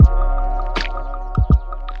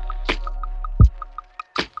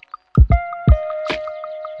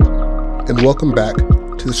and welcome back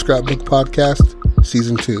to the Scrapbook Podcast,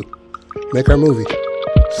 Season 2. Make our movie.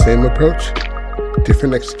 Same approach,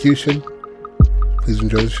 different execution. Please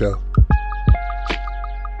enjoy the show.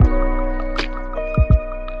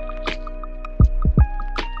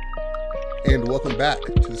 And welcome back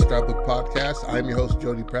to the Scrapbook Podcast. I'm your host,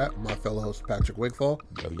 Jody Pratt, my fellow host, Patrick Wigfall.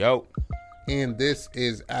 Yo. And this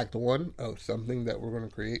is Act 1 of something that we're going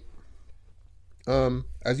to create.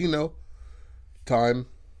 As you know, time,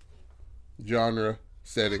 genre,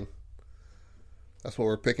 setting. That's what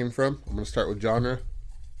we're picking from. I'm going to start with genre.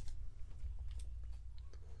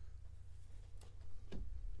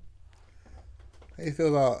 How you feel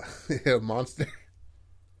about Monster?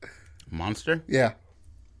 Monster? Yeah.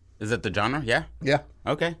 Is that the genre? Yeah? Yeah.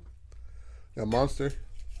 Okay. Yeah, Monster.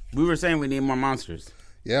 We were saying we need more monsters.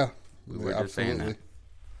 Yeah. We were just saying that.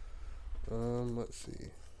 Let's see.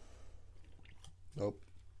 Nope.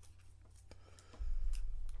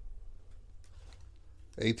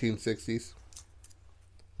 1860s.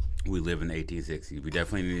 We live in the 1860s. We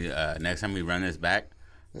definitely need, next time we run this back,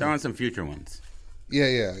 throw on some future ones. Yeah.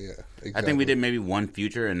 Exactly. I think we did maybe one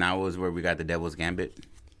future, and that was where we got the Devil's Gambit.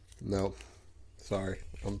 No. Sorry.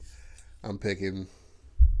 I'm picking.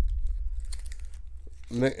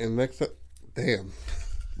 And next up, damn.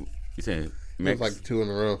 You said it's like 2 in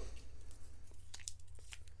a row.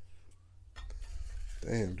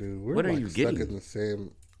 Damn, dude. We're what are like you stuck getting? in the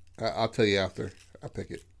same. I'll tell you after I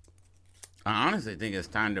pick it. I honestly think it's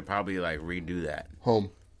time to probably like redo that.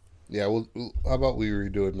 Home. Yeah, how about we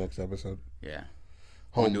redo it next episode? Yeah.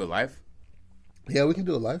 Home. Want to do it live? Yeah, we can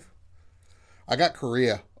do it live. I got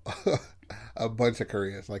Korea. A bunch of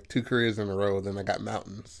Koreas. Like 2 Koreas in a row. Then I got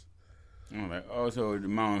mountains. I'm like, oh, so the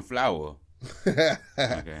mountain flower.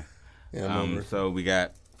 Okay. Yeah, so we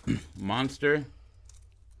got Monster,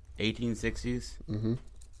 1860s,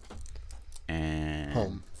 and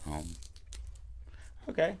Home.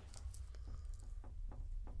 Okay.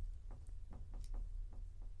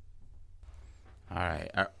 All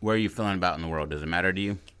right. Where are you feeling about in the world? Does it matter to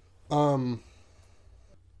you?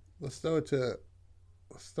 Let's throw it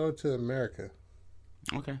to America.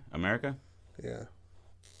 Okay, America. Yeah.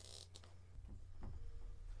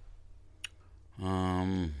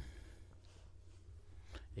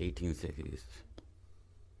 1860s.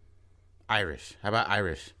 Irish. How about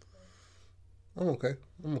Irish? I'm okay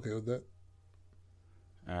with that.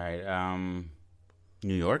 All right.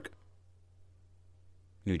 New York.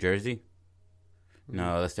 New Jersey.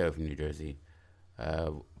 No, let's stay away from New Jersey.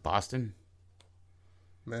 Boston.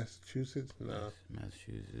 Massachusetts? No.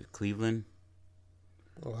 Massachusetts. Cleveland.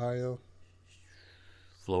 Ohio.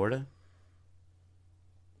 Florida.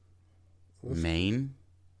 Maine.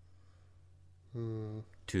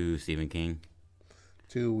 To Stephen King.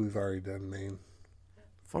 2, we've already done Maine.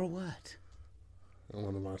 For what? In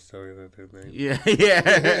one of my stories I did Maine. Yeah.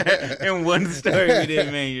 In one story we did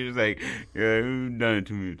Maine, you're just like, yeah, we've done it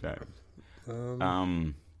too many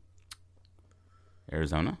times.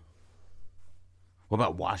 Arizona. What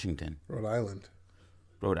about Washington? Rhode Island.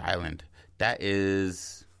 Rhode Island. That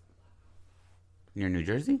is near New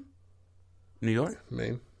Jersey? New York?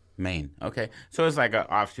 Maine. Okay. So it's like an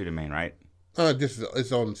offshoot of Maine, right? Just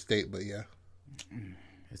its own state, but yeah.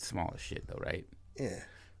 It's small as shit, though, right? Yeah.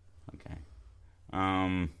 Okay.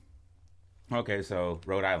 Okay, so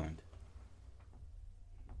Rhode Island.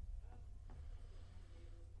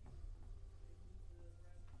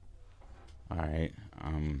 All right.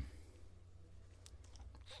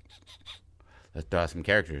 Let's throw out some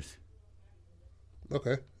characters.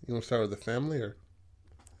 Okay. You want to start with the family or?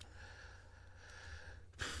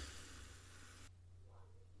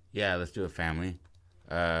 Yeah, let's do a family.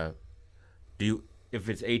 If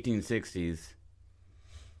it's 1860s,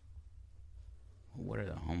 what are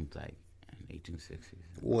the homes like in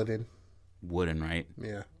 1860s? Wooden, right?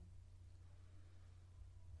 Yeah.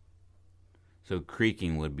 So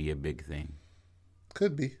creaking would be a big thing.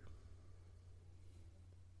 Could be.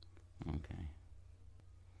 Okay.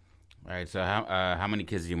 All right. So how many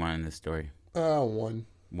kids do you want in this story? 1.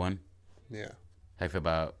 1? Yeah. How you feel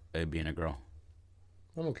about it being a girl?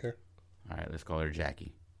 I don't care. All right. Let's call her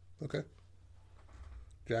Jackie. Okay.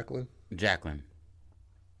 Jacqueline.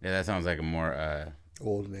 Yeah, that sounds like a more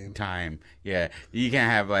old name. Time. Yeah. You can't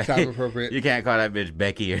have like time appropriate. You can't call that bitch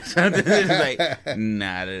Becky or something. It's like,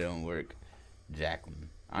 nah, that don't work. Jacqueline.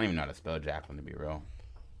 I don't even know how to spell Jacqueline, to be real.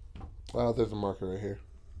 Well, there's a marker right here.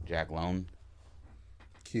 Jacqueline.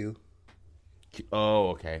 Q. Oh,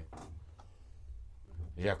 okay.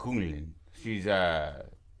 Jacqueline. She's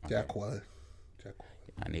Jacqueline.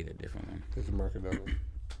 I need a different one. There's a marker down there.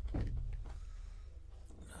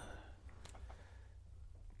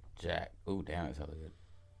 Jack. Oh, damn, that's hella good.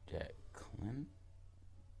 Jack Jacqueline.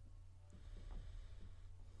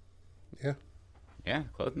 Yeah. Yeah,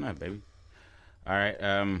 close enough, baby. All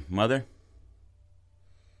right, mother.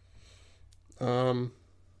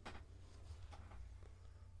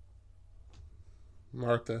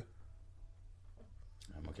 Martha.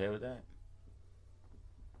 I'm okay with that.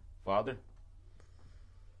 Father.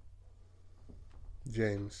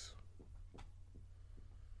 James.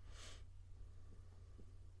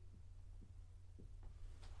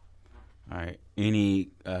 All right.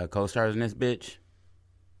 Any co-stars in this bitch?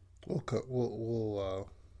 We'll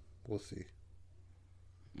see.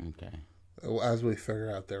 Okay. As we figure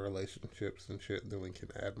out their relationships and shit, then we can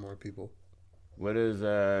add more people. What does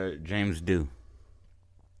James do?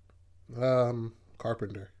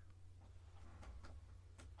 Carpenter.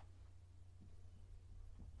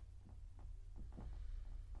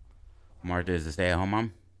 Martha is a stay-at-home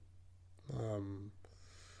mom.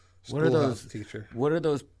 What are Schoolhouse those teacher? What are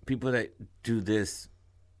those people that do this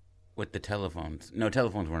with the telephones? No,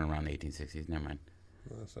 telephones weren't around the 1860s. Never mind.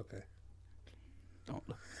 No, that's okay. Don't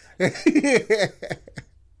look.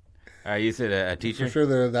 You said a teacher? For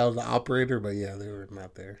sure that was the operator, but yeah, they were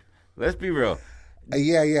not there. Let's be real.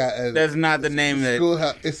 Yeah. That's not the name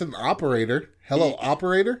that... It's an operator. Hello,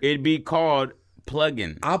 operator? It'd be called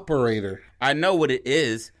plug-in. Operator. I know what it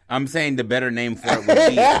is. I'm saying the better name for it would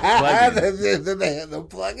be plug-in. The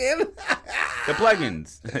plug-in? The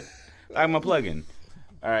plug-ins. I'm a plug-in.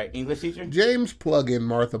 All right, English teacher? James plug-in,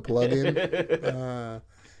 Martha plug-in.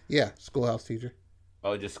 Yeah, schoolhouse teacher.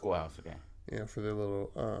 Oh, just schoolhouse, okay. Yeah, for their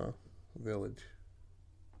little village.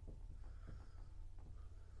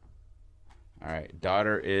 All right,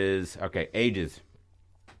 daughter is, okay, ages.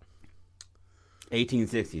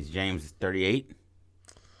 1860s, James is 38?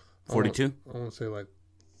 42? I want to say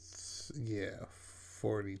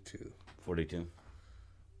 42. 42.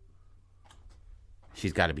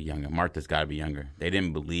 She's got to be younger. Martha's got to be younger. They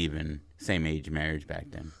didn't believe in same-age marriage back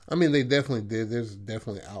then. I mean, they definitely did. There's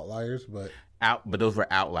definitely outliers, but... But those were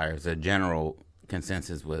outliers. The general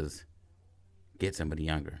consensus was get somebody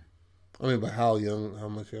younger. I mean, but how young? How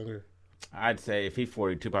much younger? I'd say if he's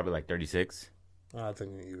 42, probably like 36. I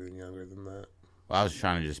think even younger than that. Well, I was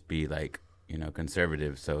trying to just be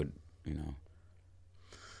conservative, so, Yeah.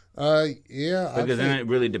 Because then it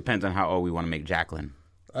really depends on how old we want to make Jacqueline.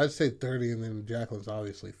 I'd say 30, and then Jacqueline's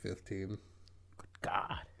obviously 15. Good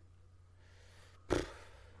God.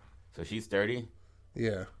 So she's 30?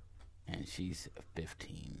 Yeah. And she's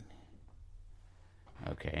 15.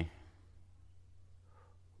 Okay.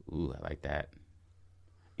 Ooh, I like that.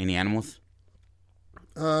 Any animals?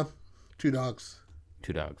 2 dogs.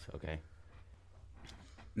 2 dogs, okay.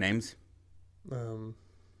 Names?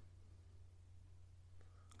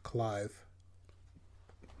 Clive.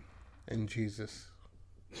 And Jesus.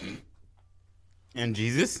 And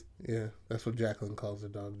Jesus? Yeah, that's what Jacqueline calls the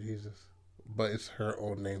dog, Jesus. But it's her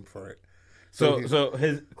own name for it. So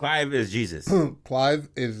his Clive is Jesus. Clive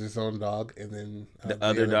is his own dog, and then the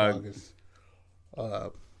other dog is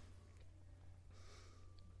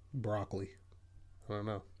Broccoli. I don't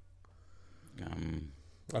know.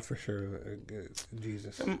 That's for sure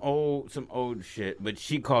Jesus. Some old shit, but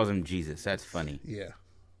she calls him Jesus. That's funny. Yeah.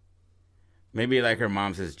 Maybe like her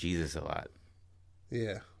mom says Jesus a lot.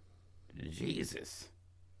 Yeah. Jesus.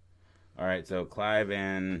 All right, so Clive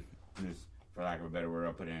and, for lack of a better word,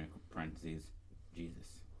 I'll put in parentheses,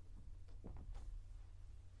 Jesus.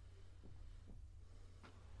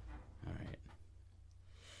 All right.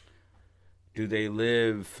 Do they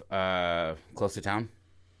live close to town?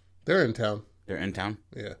 They're in town. They're in town?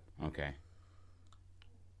 Yeah. Okay.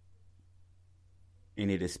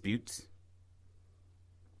 Any disputes?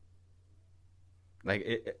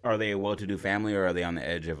 Are they a well-to-do family, or are they on the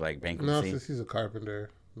edge of bankruptcy? No, since he's a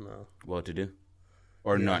carpenter, no. Well-to-do?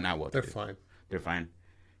 Or yeah, not well-to-do? They're fine. They're fine.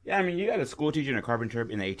 Yeah, I mean, you got a school teacher and a carpenter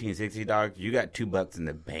in the 1860s, dog. You got $2 in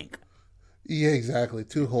the bank. Yeah, exactly.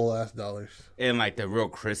 2 whole ass dollars. And the real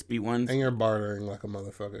crispy ones. And you're bartering like a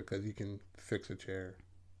motherfucker because you can fix a chair.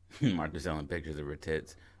 Martha's selling pictures of her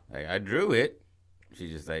tits. I drew it.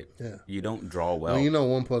 She's just yeah. You don't draw well.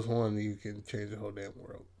 1 + 1, you can change the whole damn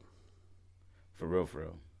world. For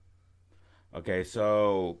real. Okay,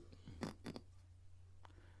 so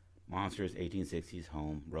Monsters, 1860s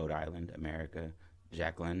home, Rhode Island, America.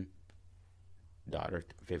 Jacqueline, daughter,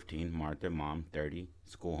 15. Martha, mom, 30.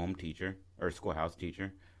 Schoolhouse teacher.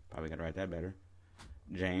 Probably got to write that better.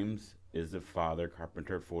 James is the father,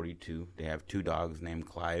 carpenter, 42. They have 2 dogs named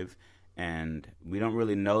Clive, and we don't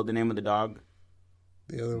really know the name of the dog.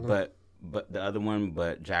 The other one? But the other one,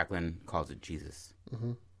 but Jacqueline calls it Jesus.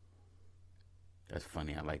 Mm-hmm. That's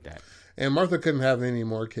funny. I like that. And Martha couldn't have any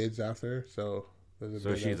more kids after, so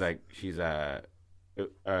So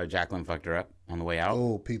Jacqueline fucked her up on the way out.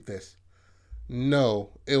 Oh, peep this.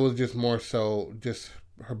 No, it was just more so just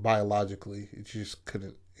her biologically. It just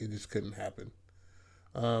couldn't happen.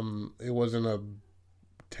 It wasn't a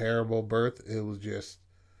terrible birth. It was just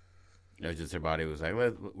her body was like,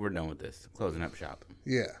 we're done with this. Closing up shop.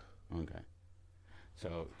 Yeah. Okay.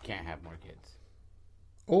 So can't have more kids.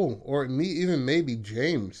 Oh, or even maybe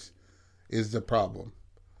James is the problem.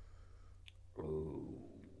 Ooh.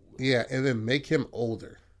 Yeah, and then make him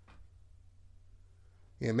older.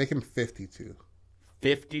 Yeah, make him 52.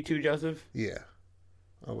 52, Joseph? Yeah,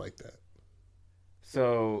 I like that.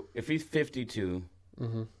 So if he's 52,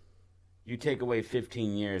 you take away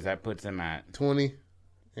 15 years, that puts him at 20,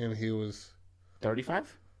 and he was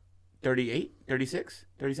 35, 38, 36,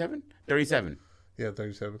 37, 37. Yeah,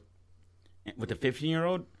 37. With a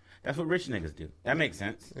 15-year-old, that's what rich niggas do. That makes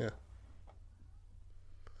sense. Yeah.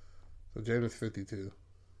 So James is 52.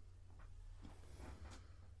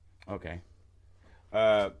 Okay.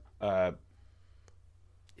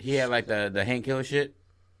 He had like the Hank Hill shit,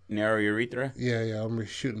 narrow urethra. Yeah. I'm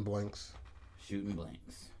shooting blanks. Shooting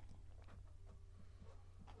blanks.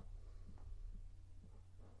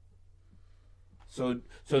 So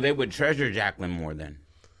they would treasure Jacqueline more then,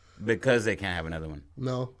 because they can't have another one.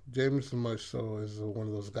 No, James much so is one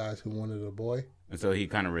of those guys who wanted a boy, and so he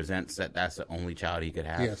kind of resents that that's the only child he could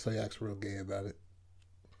have. Yeah, so he acts real gay about it.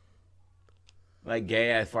 Like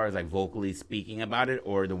gay as far as like vocally speaking about it,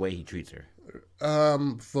 or the way he treats her?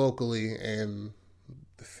 Vocally and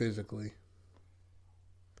physically.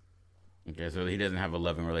 Okay, so he doesn't have a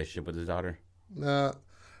loving relationship with his daughter? Nah,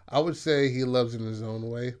 I would say he loves in his own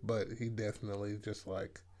way, but he definitely just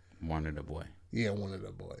like... Wanted a boy. Yeah, wanted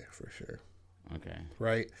a boy, for sure. Okay.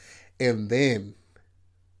 Right? And then,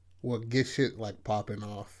 what gets shit like popping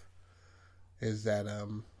off is that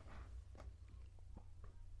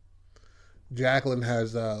Jacqueline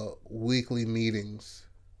has weekly meetings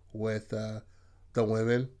with the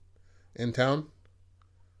women in town.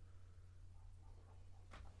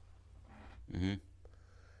 Mm-hmm.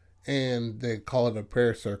 And they call it a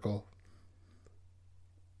prayer circle.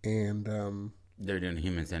 And they're doing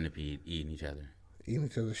human centipede, eating each other. Eating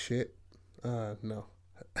each other's shit? No.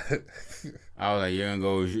 I was like, you're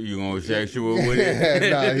gonna sexual with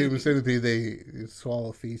it? Nah, human centipede, they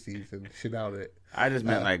swallow feces and shit out of it. I just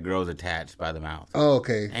meant like girls attached by the mouth. Oh,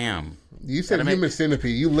 okay. Damn. You said human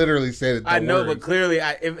centipede. You literally said it. I know, but clearly,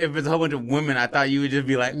 if it's a whole bunch of women, I thought you would just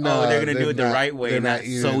be like, no, they're going to do it the right way and not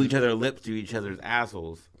even sew each other's lips to each other's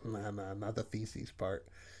assholes. Nah, not the feces part.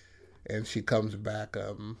 And she comes back.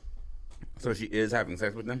 So she is having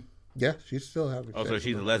sex with them? Yeah, she's still having sex. Oh, so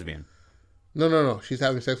she's a lesbian? No. She's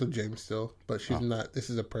having sex with James still, but she's not. This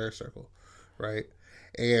is a prayer circle, right?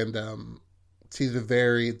 And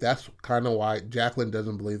that's kind of why Jacqueline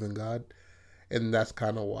doesn't believe in God. And that's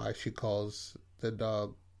kind of why she calls the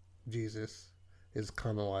dog Jesus. Is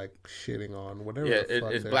kind of like shitting on whatever. Yeah,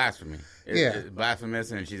 it's blasphemy. It's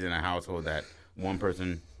blasphemous, and she's in a household that one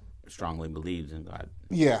person strongly believes in God.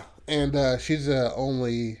 Yeah, and she's the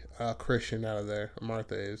only Christian out of there.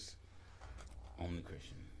 Martha is. Only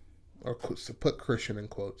Christian. Or put Christian in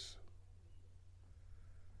quotes.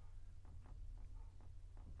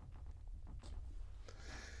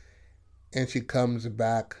 And she comes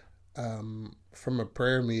back from a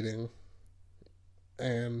prayer meeting,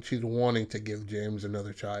 and she's wanting to give James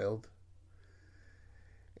another child.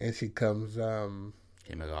 And she comes... Came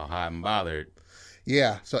back all hot and bothered.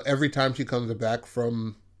 Yeah, so every time she comes back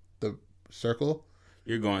from the circle...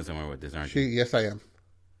 You're going somewhere with this, aren't you? Yes, I am.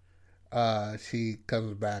 She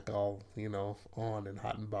comes back all, on and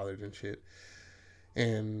hot and bothered and shit.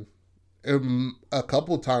 And a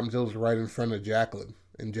couple times it was right in front of Jacqueline,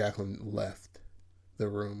 and Jacqueline left the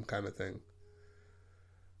room, kind of thing.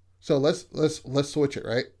 So let's switch it,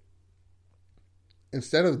 right?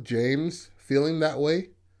 Instead of James feeling that way,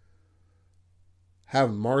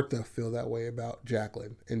 have Martha feel that way about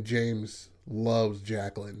Jacqueline, and James loves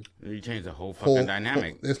Jacqueline. You changed the whole fucking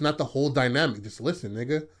dynamic. It's not the whole dynamic. Just listen,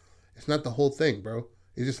 nigga. It's not the whole thing, bro.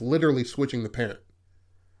 It's just literally switching the parent.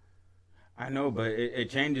 I know, but it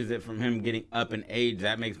changes it from him getting up in age.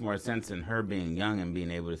 That makes more sense than her being young and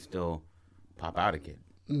being able to still pop out a kid.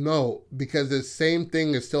 No, because the same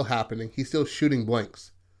thing is still happening. He's still shooting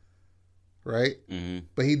blanks. Right? Mm-hmm.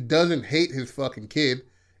 But he doesn't hate his fucking kid.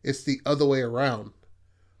 It's the other way around.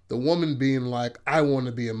 The woman being like, I want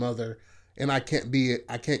to be a mother and I can't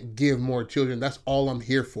give more children. That's all I'm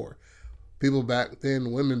here for. People back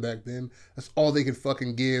then, women back then, that's all they could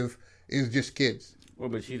fucking give is just kids. Well,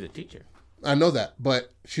 but she's a teacher. I know that,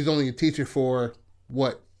 but she's only a teacher for,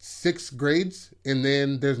 6 grades? And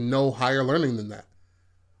then there's no higher learning than that.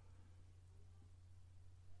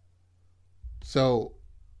 So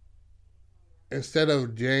instead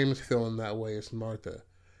of James feeling that way, it's Martha.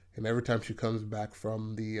 And every time she comes back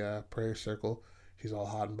from the prayer circle, she's all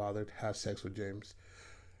hot and bothered, has sex with James.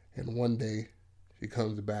 And one day, she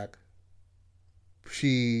comes back.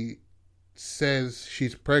 She says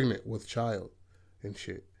she's pregnant with child and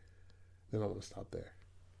shit. Then I want to stop there.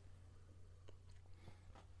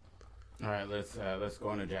 All right, let's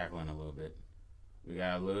go into Jacqueline a little bit. We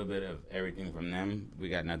got a little bit of everything from them. We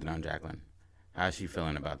got nothing on Jacqueline. How's she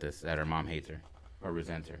feeling about this? That her mom hates her or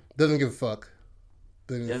resents her? Doesn't give a fuck.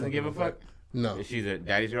 Doesn't give a fuck? No. Is she a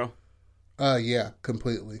daddy's girl? Yeah,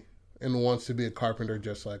 completely. And wants to be a carpenter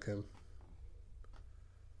just like him.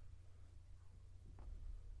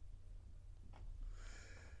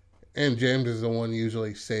 And James is the one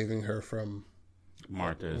usually saving her from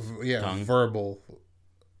Martha's tongue. Verbal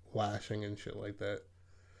lashing and shit like that.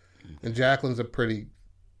 And Jacqueline's a pretty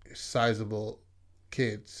sizable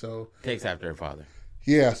kid, so takes after her father.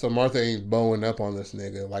 Yeah, so Martha ain't bowing up on this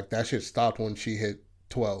nigga. Like, that shit stopped when she hit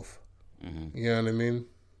 12. Mm-hmm. You know what I mean?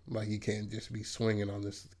 Like, you can't just be swinging on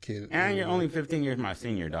this kid. And you're only 15 years my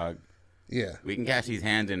senior, dog. Yeah. We can catch these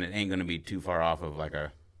hands, and it ain't going to be too far off of, like,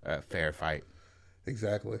 a fair fight.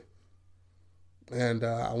 Exactly. And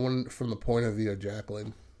I want, from the point of view of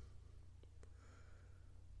Jacqueline,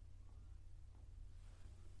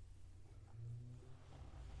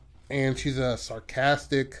 and she's a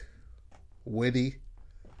sarcastic, witty.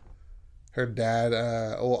 Her dad,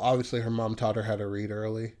 obviously her mom taught her how to read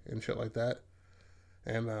early and shit like that.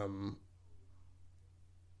 And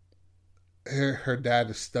her dad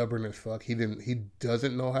is stubborn as fuck. He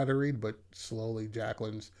doesn't know how to read, but slowly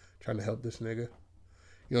Jacqueline's trying to help this nigga.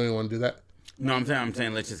 You don't even want to do that? No, I'm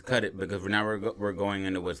saying let's just cut it, because now we're going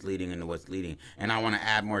into what's leading, and I want to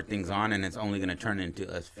add more things on, and it's only going to turn into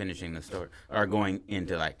us finishing the story or going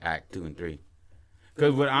into like Act 2 and 3.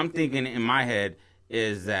 Because what I'm thinking in my head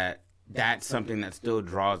is that that's something that still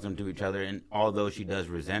draws them to each other, and although she does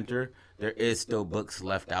resent her, there is still books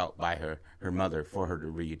left out by her mother for her to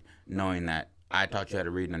read, knowing that I taught you how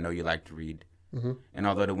to read, and I know you like to read. Mm-hmm. And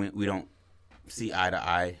although we don't see eye to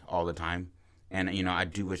eye all the time. And, you know, I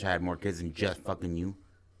do wish I had more kids than just fucking you.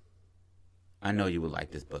 I know you would like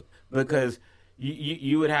this book. Because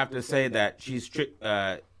you would have to say that she's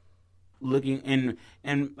looking in...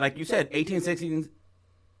 And like you said, 1816,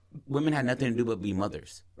 women had nothing to do but be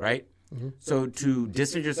mothers, right? Mm-hmm. So to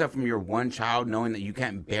distance yourself from your one child, knowing that you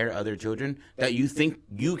can't bear other children, that you think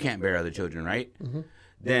you can't bear other children, right? Mm-hmm.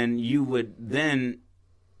 Then you would then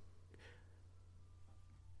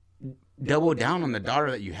double down on the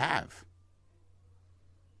daughter that you have.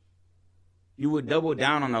 You would double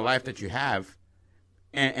down on the life that you have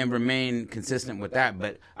and remain consistent with that.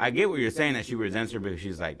 But I get what you're saying, that she resents her because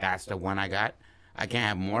she's like, that's the one I got. I can't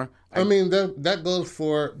have more. I mean, that goes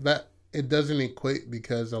for that. It doesn't equate,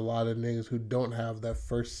 because a lot of niggas who don't have that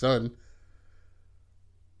first son,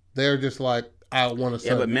 they're just like, I want a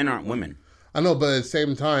son. Yeah, but men aren't women. I know, but at the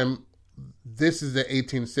same time, this is the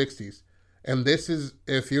 1860s. And this is,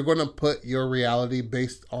 if you're going to put your reality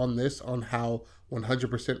based on this, on how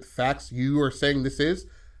 100% facts you are saying this is,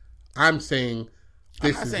 I'm saying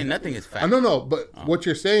this I'm not saying nothing is fact. I don't know, but what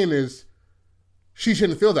you're saying is she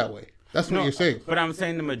shouldn't feel that way. That's what you're saying. But I'm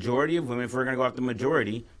saying the majority of women, if we're going to go off the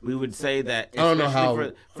majority, we would say that, I don't know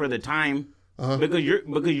how, for the time, because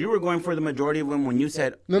you were going for the majority of women when you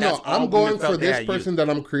said, no, I'm going for this person that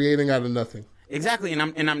I'm creating out of nothing. Exactly, and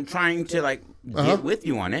I'm trying to like get with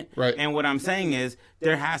you on it. Right. And what I'm saying is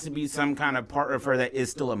there has to be some kind of part of her that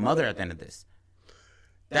is still a mother at the end of this.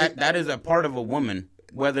 That is a part of a woman,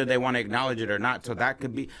 whether they want to acknowledge it or not. So that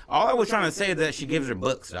could be... All I was trying to say is that she gives her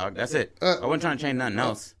books, dog. That's it. I wasn't trying to change nothing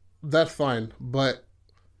else. That's fine. But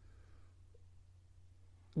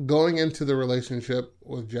going into the relationship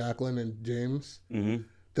with Jacqueline and James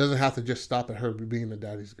doesn't have to just stop at her being a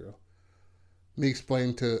daddy's girl. Me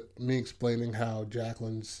explaining how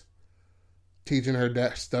Jacqueline's teaching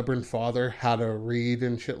her stubborn father how to read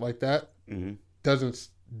and shit like that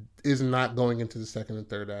is not going into the second and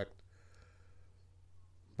third act,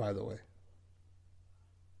 by the way.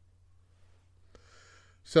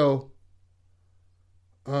 So,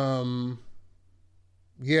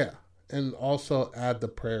 yeah, and also add the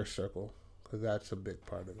prayer circle, because that's a big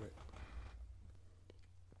part of it.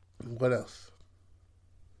 What else?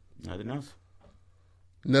 Nothing else.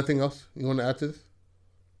 Nothing else you want to add to this?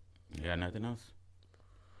 You got nothing else?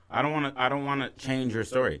 I don't want to change your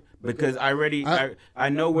story, because I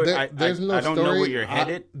know where there's no I don't story. know where you're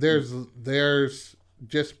headed. There's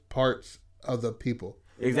just parts of the people.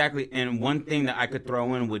 Exactly, and one thing that I could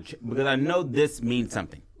throw in, because I know this means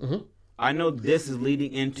something. Mm-hmm. I know this is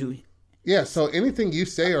leading into Yeah, so anything you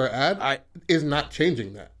say or add is not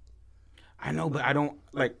changing that. I know, but I don't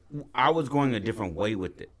like. I was going a different way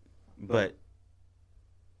with it, but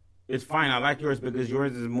it's fine. I like yours because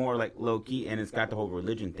yours is more like low key and it's got the whole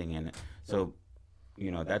religion thing in it. So,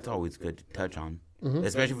 that's always good to touch on,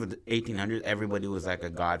 especially for the 1800s. Everybody was like a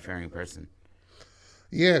God fearing person.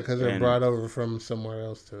 Yeah, because they're brought over from somewhere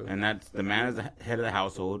else too. And that's the man is the head of the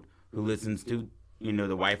household who listens to,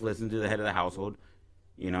 the wife listens to the head of the household,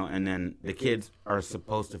 and then the kids are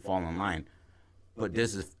supposed to fall in line. But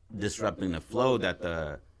this is disrupting the flow that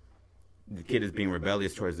the kid is being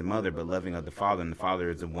rebellious towards the mother, but loving of the father, and the father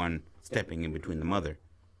is the one stepping in between the mother.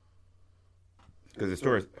 Because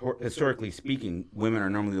historically speaking, women are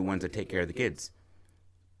normally the ones that take care of the kids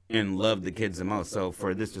and love the kids the most. So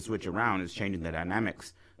for this to switch around, it's changing the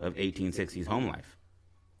dynamics of 1860s home life.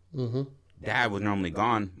 Mm-hmm. Dad was normally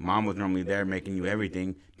gone. Mom was normally there making you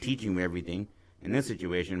everything, teaching you everything. In this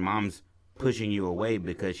situation, mom's pushing you away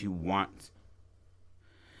because she wants...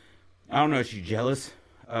 I don't know if she's jealous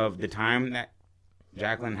of the time that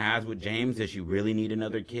Jacqueline has with James. Does she really need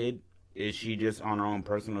another kid? Is she just on her own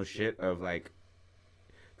personal shit of like...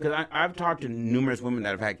 Because I've talked to numerous women that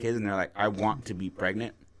have had kids and they're like, I want to be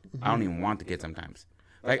pregnant. I don't even want the kid sometimes.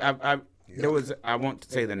 Like, there was, I won't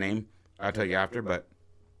say the name, I'll tell you after, but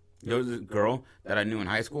there was a girl that I knew in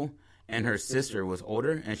high school, and her sister was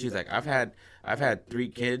older, and she's like, I've had 3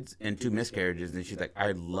 kids and 2 miscarriages, and she's like,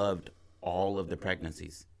 I loved all of the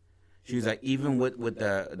pregnancies. She was like, even with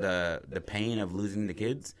the pain of losing the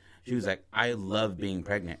kids, she was like, I love being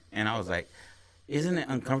pregnant. And I was like, isn't it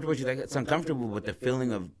uncomfortable? She's like, it's uncomfortable, but the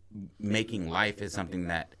feeling of making life is something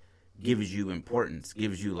that gives you importance,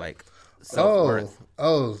 gives you like self-worth.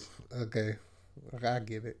 Oh, okay. I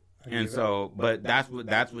get it. But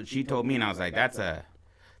that's what she told me, and I was like, that's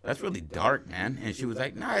really dark, man. And she was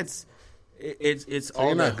like, nah, it's So all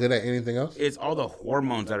you're not good at anything else? It's all the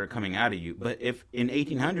hormones that are coming out of you. But if in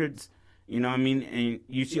 1800s, you know what I mean, and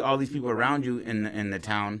you see all these people around you in the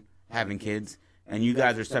town having kids, and you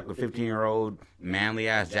guys are stuck with 15-year-old manly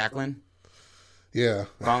ass Jacqueline. Yeah.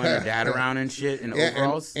 Following her dad around and shit in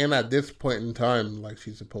overalls. And at this point in time, like,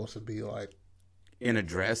 she's supposed to be, like... in a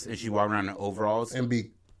dress, and she walking around in overalls. And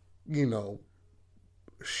be,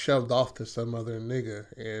 shoved off to some other nigga.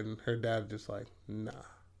 And her dad just like, nah.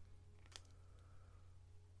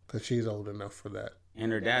 Because she's old enough for that.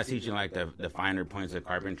 And her dad's teaching, like, the finer points of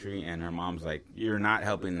carpentry. And her mom's like, you're not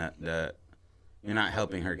helping you're not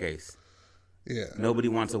helping her case. Yeah. Nobody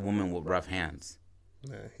wants a woman with rough hands.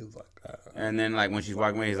 Yeah, he's like, And then, like, when she's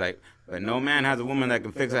walking away, he's like, but no man has a woman that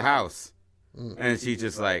can fix a house. And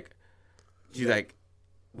she's like,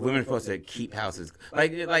 women are supposed to keep houses.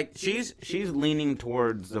 Like she's leaning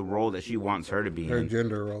towards the role that she wants her to be in. Her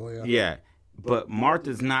gender role, yeah. Yeah. But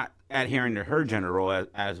Martha's not adhering to her gender role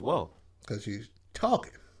as well. Because she's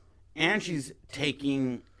talking. And she's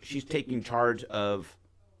taking charge of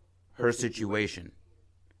her situation.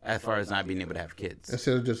 As far as not being able to have kids.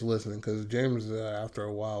 Instead of just listening. Because James, after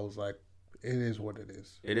a while, was like, it is what it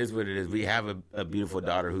is. It is what it is. We have a beautiful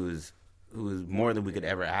daughter who is more than we could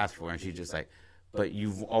ever ask for. And she's just like, but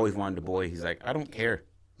you've always wanted a boy. He's like, I don't care.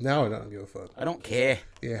 Now I don't give a fuck. I don't care.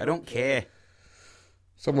 Yeah. I don't care.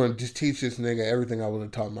 Someone just teach this nigga everything I would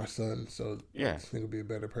have taught my son. So yeah. This nigga be a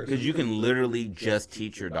better person. Because you can literally just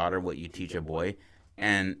teach your daughter what you teach a boy.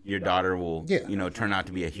 And your daughter will, turn out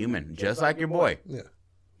to be a human. Just like your boy. Yeah.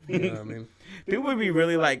 You know what I mean? People would be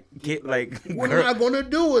really like, what am I going to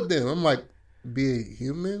do with them? I'm like, be a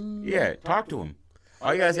human? Yeah, talk to him.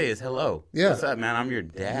 All you got to say is hello. Yeah. What's up, man? I'm your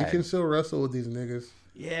dad. You can still wrestle with these niggas.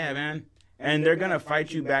 Yeah, man. And they're going to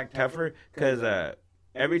fight you back tougher because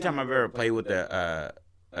every time I've ever played with a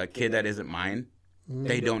kid that isn't mine,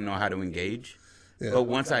 they don't know how to engage. Yeah. But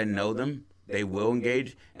once I know them, they will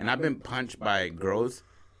engage. And I've been punched by girls.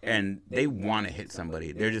 And they want to hit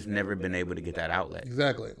somebody. They're just never been able to get that outlet.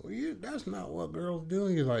 Exactly. Well, that's not what girls do.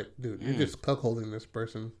 You're like, dude, you're just cuckolding this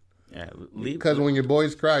person. Yeah. Because when your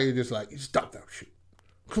boys cry, you're just like, stop that shit.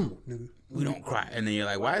 Come on, nigga. We don't cry. And then you're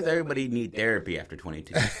like, why does everybody need therapy after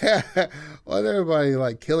 22? Why is everybody,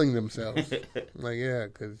 like, killing themselves? Like, yeah,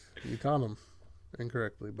 because you taught them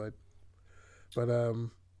incorrectly. But all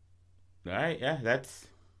right, yeah, that's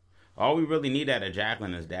all we really need out of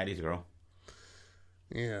Jacqueline is daddy's girl.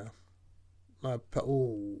 Yeah. You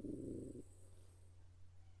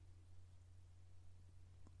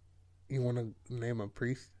want to name a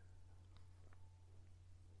priest?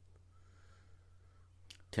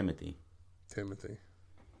 Timothy.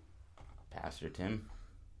 Pastor Tim?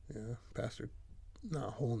 Yeah, Pastor.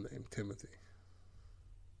 Not whole name, Timothy.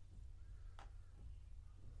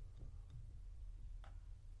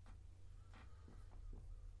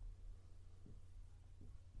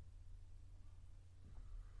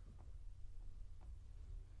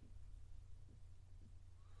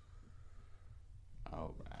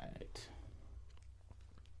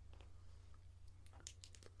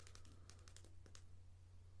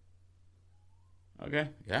 Okay,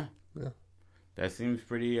 yeah. Yeah. That seems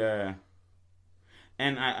pretty.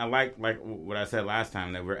 And I like what I said last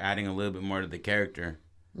time, that we're adding a little bit more to the character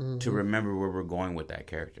to remember where we're going with that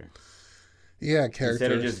character. Yeah, characteristics.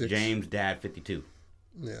 Instead of just James, Dad, 52.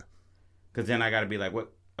 Yeah. Because then I got to be like,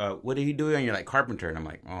 what did he do? And you're like, carpenter. And I'm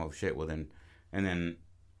like, oh, shit. Well, then, and then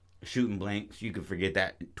shooting blanks, you could forget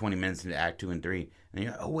that 20 minutes into Act 2 and 3. And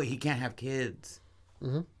you're like, oh, wait, he can't have kids.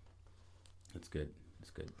 Mm-hmm. That's good.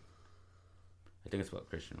 That's good. I think I spelled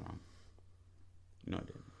Christian wrong. No, I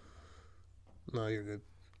didn't. No, you're good.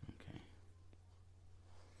 Okay.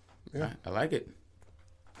 Yeah. I like it.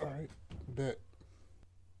 All right. Bet.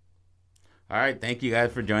 All right. Thank you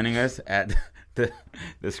guys for joining us at the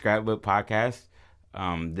Scrapbook Podcast.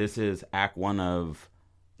 This is Act 1 of...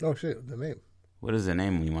 Oh, shit. The name. What is the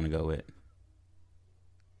name you want to go with?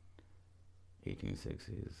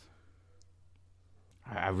 1860s.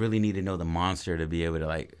 I really need to know the monster to be able to,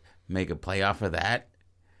 like, make a play off of that.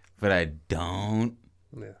 But I don't.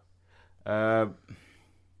 Yeah.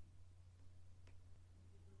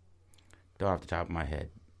 Though off the top of my head,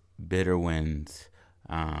 Bitter Winds.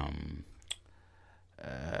 Let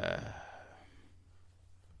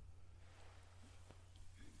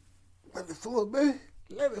it flow, baby.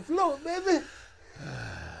 Let it flow, baby.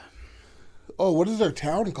 Oh, what is our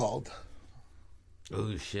town called?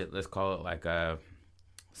 Oh shit! Let's call it like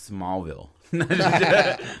Smallville.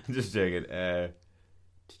 Just joking.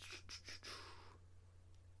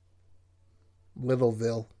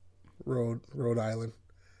 Littleville, Rhode Island.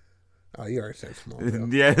 Oh, you already said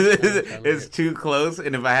Smallville. Yeah, it's too close.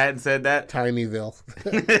 And if I hadn't said that, Tinyville.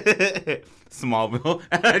 Smallville.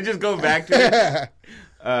 I just go back to it.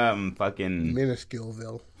 Fucking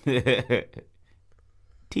Minusculeville.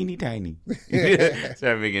 Teeny tiny.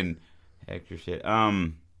 Start making extra shit.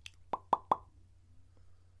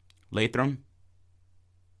 Latham.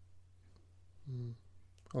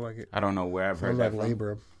 I like it. I don't know where I've heard Sounds that like from.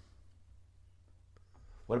 labor.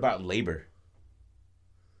 What about Labbor?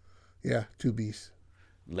 Yeah, 2 B's.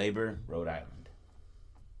 Labbor, Rhode Island.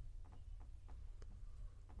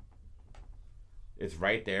 It's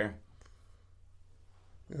right there.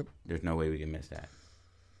 Yep. There's no way we can miss that.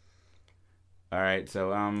 All right,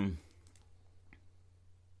 so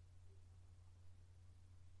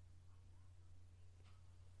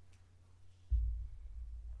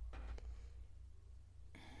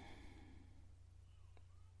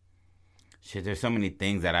shit, there's so many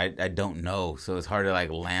things that I don't know, so it's hard to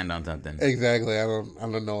like land on something. Exactly. I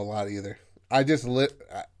don't know a lot either. I just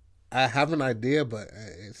I have an idea, but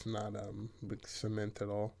it's not big cement at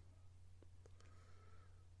all.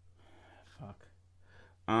 Fuck.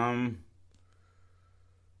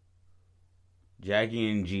 Jackie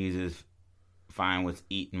and Jesus find what's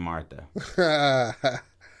eating Martha.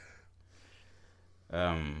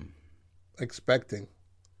 Expecting.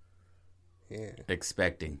 Yeah.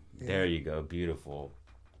 Expecting. Yeah. There you go. Beautiful.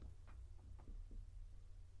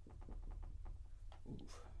 Oof.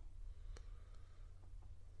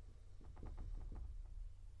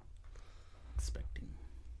 Expecting.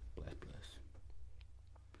 Bless.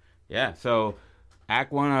 Yeah, so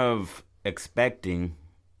Act 1 of Expecting,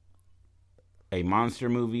 a monster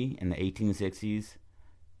movie in the 1860s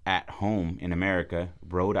at home in America,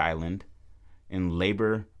 Rhode Island, in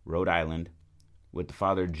Labbor, Rhode Island, with the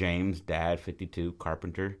father James, dad 52,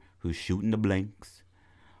 carpenter, who's shooting the blanks.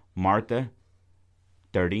 Martha,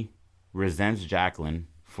 30, resents Jacqueline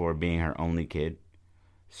for being her only kid.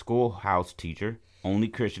 Schoolhouse teacher, only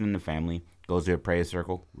Christian in the family, goes to a prayer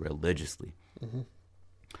circle religiously. Mm-hmm.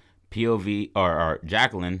 POV, or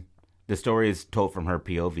Jacqueline, the story is told from her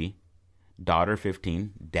POV. Daughter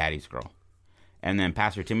 15, daddy's girl. And then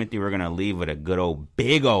Pastor Timothy, we're going to leave with a good old,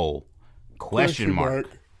 big old question mark.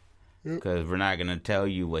 Because we're not going to tell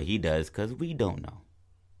you what he does because we don't know.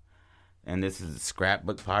 And this is the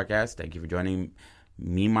Scrapbook Podcast. Thank you for joining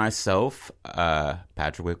me, myself,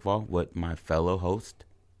 Patrick Wickfall, with my fellow host,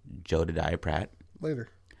 Joe Dediah Pratt. Later.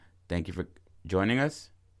 Thank you for joining us.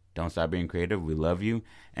 Don't stop being creative. We love you.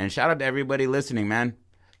 And shout out to everybody listening, man.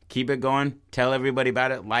 Keep it going. Tell everybody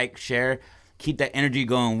about it. Like, share. Keep that energy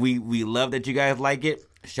going. We love that you guys like it.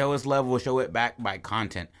 Show us love. We'll show it back by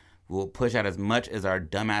content. We'll push out as much as our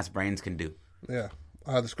dumbass brains can do. Yeah.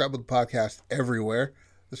 The Scrapbook Podcast everywhere.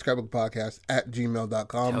 The Scrapbook Podcast at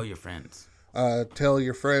gmail.com. Tell your friends. Tell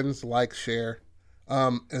your friends. Like, share.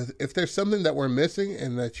 If there's something that we're missing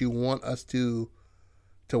and that you want us to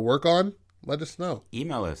work on, let us know.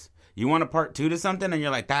 Email us. You want a part 2 to something and you're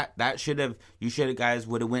like, you guys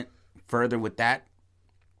would have went further with that.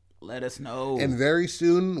 Let us know. And very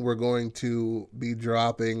soon we're going to be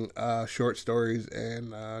dropping short stories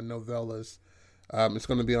and novellas It's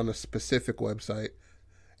going to be on a specific website,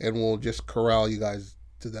 and we'll just corral you guys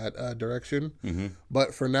to that direction. Mm-hmm.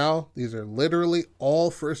 But for now, these are literally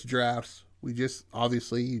all first drafts. You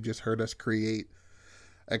just heard us create,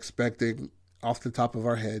 expecting off the top of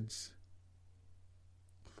our heads,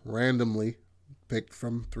 randomly picked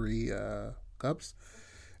from 3 cups,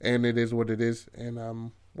 and it is what it is.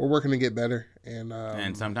 And we're working to get better.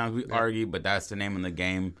 And sometimes we argue, but that's the name of the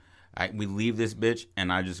game. We leave this bitch,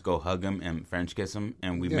 and I just go hug him and French kiss him,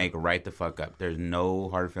 and we make right the fuck up. There's no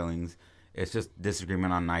hard feelings. It's just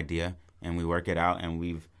disagreement on an idea, and we work it out, and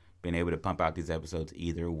we've been able to pump out these episodes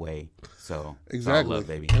either way. So exactly, love,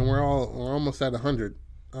 baby. And we're almost at 100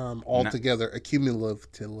 altogether,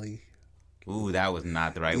 accumulatively. Ooh, that was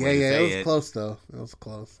not the right way to say it. Yeah, it was close though. It was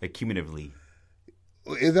close. Accumulatively.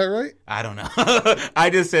 Is that right? I don't know. I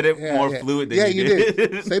just said it more fluid than you did. Yeah, you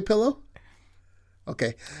did. Say pillow.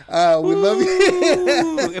 Okay. We love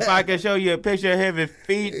you. If I could show you a picture of heavy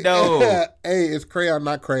feet, though. Hey, it's crayon,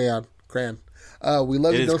 not crayon. Crayon. We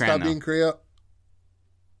love you. Don't stop being crayon.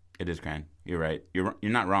 It is crayon. You're right. You're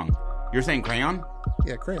not wrong. You're saying crayon?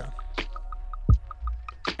 Yeah, crayon.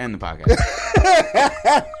 End the podcast.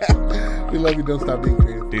 We love you. Don't stop being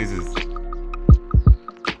crayon. Deuces.